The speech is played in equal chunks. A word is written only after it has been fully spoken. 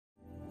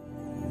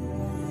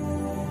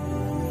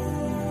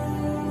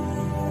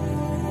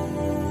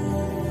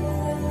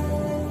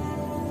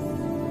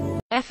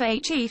FA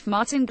chief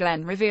Martin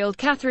Glenn revealed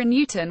Catherine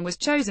Newton was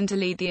chosen to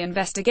lead the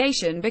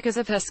investigation because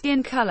of her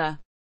skin color.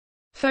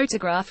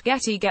 Photograph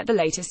Getty. Get the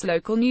latest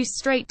local news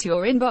straight to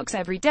your inbox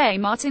every day.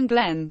 Martin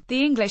Glenn,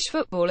 the English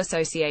Football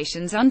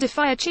Association's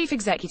under-fire chief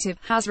executive,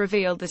 has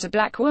revealed that a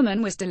black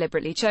woman was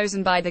deliberately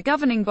chosen by the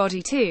governing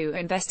body to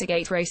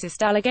investigate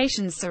racist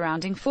allegations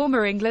surrounding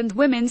former England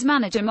women's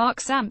manager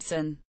Mark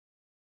Sampson.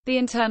 The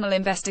internal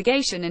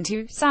investigation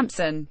into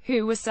Sampson,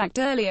 who was sacked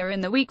earlier in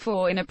the week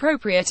for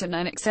inappropriate and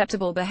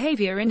unacceptable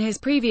behaviour in his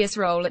previous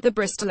role at the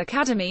Bristol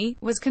Academy,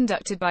 was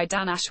conducted by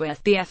Dan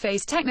Ashworth, the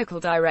FA's technical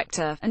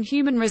director, and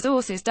Human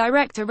Resources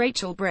Director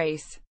Rachel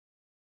Brace.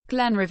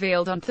 Glenn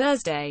revealed on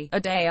Thursday,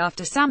 a day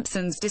after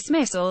Sampson's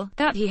dismissal,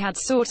 that he had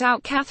sought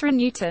out Catherine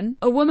Newton,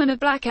 a woman of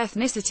black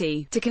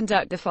ethnicity, to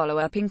conduct the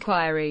follow-up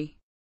inquiry.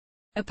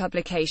 A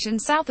publication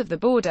south of the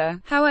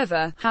border,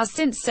 however, has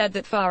since said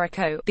that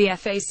Farako, the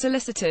FA's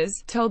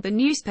solicitors, told the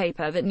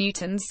newspaper that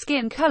Newton's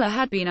skin color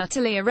had been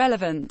utterly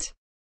irrelevant.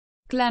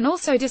 Glenn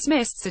also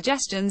dismissed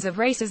suggestions of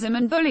racism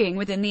and bullying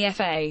within the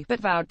FA,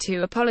 but vowed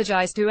to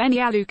apologize to Eni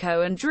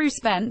Aluko and Drew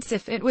Spence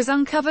if it was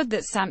uncovered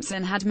that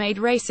Sampson had made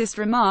racist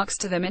remarks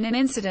to them in an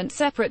incident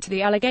separate to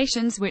the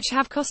allegations which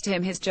have cost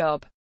him his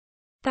job.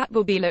 That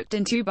will be looked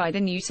into by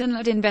the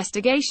Newton-led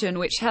investigation,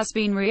 which has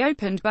been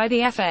reopened by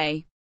the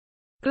FA.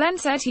 Glenn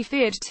said he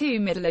feared two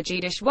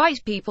middle-aged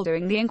white people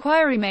during the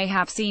inquiry may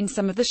have seen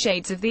some of the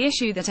shades of the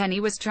issue that Eni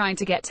was trying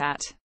to get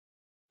at.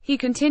 He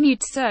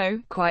continued,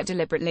 "So, quite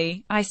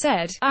deliberately, I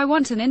said, I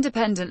want an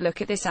independent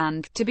look at this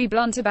and, to be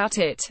blunt about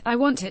it, I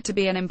want it to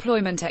be an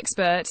employment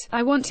expert,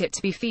 I want it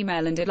to be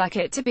female and I'd like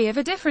it to be of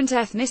a different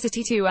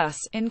ethnicity to us,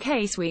 in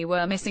case we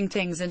were missing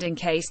things and in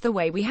case the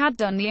way we had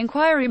done the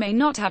inquiry may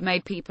not have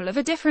made people of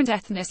a different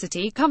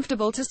ethnicity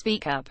comfortable to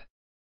speak up.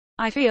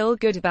 I feel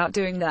good about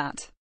doing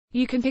that.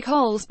 You can pick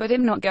holes but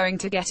I'm not going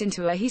to get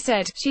into he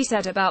said, she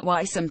said about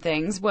why some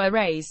things were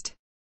raised.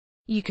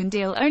 You can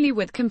deal only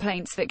with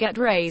complaints that get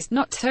raised,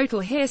 not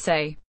total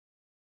hearsay.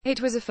 It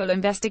was a full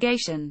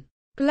investigation."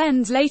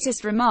 Glenn's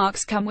latest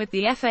remarks come with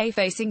the FA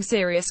facing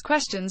serious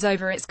questions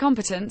over its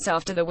competence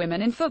after the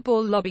Women in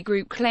Football lobby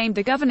group claimed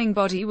the governing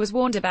body was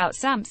warned about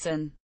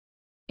Sampson.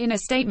 In a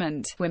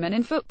statement, Women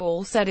in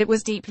Football said it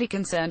was deeply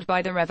concerned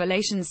by the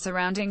revelations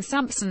surrounding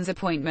Sampson's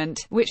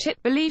appointment, which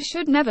it believes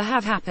should never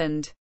have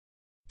happened.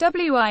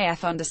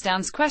 WIF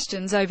understands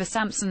questions over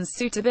Sampson's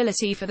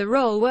suitability for the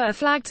role were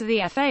flagged to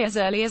the FA as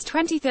early as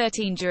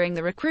 2013 during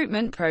the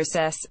recruitment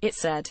process, it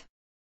said.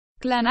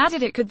 Glenn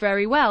added it could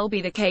very well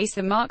be the case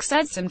that Mark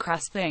said some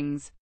crass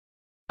things.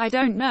 I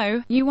don't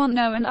know, you won't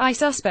know and I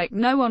suspect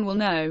no one will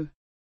know.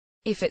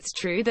 If it's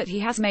true that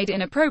he has made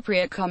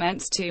inappropriate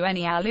comments to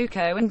Eni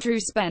Aluko and Drew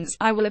Spence,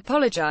 I will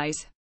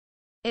apologize.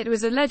 It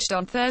was alleged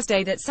on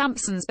Thursday that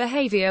Sampson's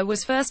behavior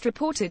was first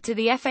reported to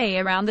the FA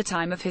around the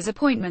time of his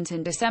appointment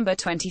in December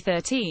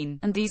 2013,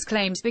 and these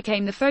claims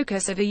became the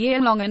focus of a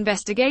year-long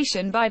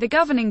investigation by the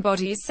governing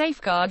body's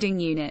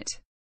safeguarding unit.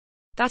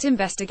 That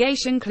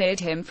investigation cleared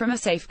him from a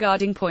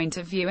safeguarding point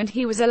of view and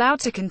he was allowed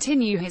to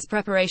continue his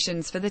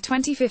preparations for the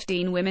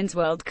 2015 Women's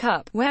World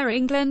Cup, where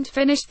England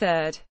finished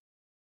third.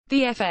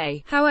 The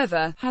FA,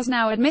 however, has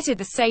now admitted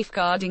the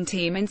safeguarding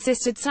team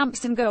insisted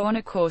Sampson go on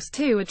a course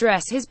to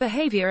address his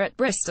behaviour at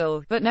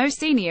Bristol, but no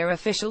senior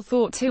official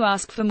thought to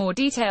ask for more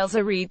details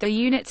or read the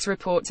unit's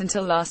report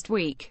until last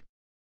week.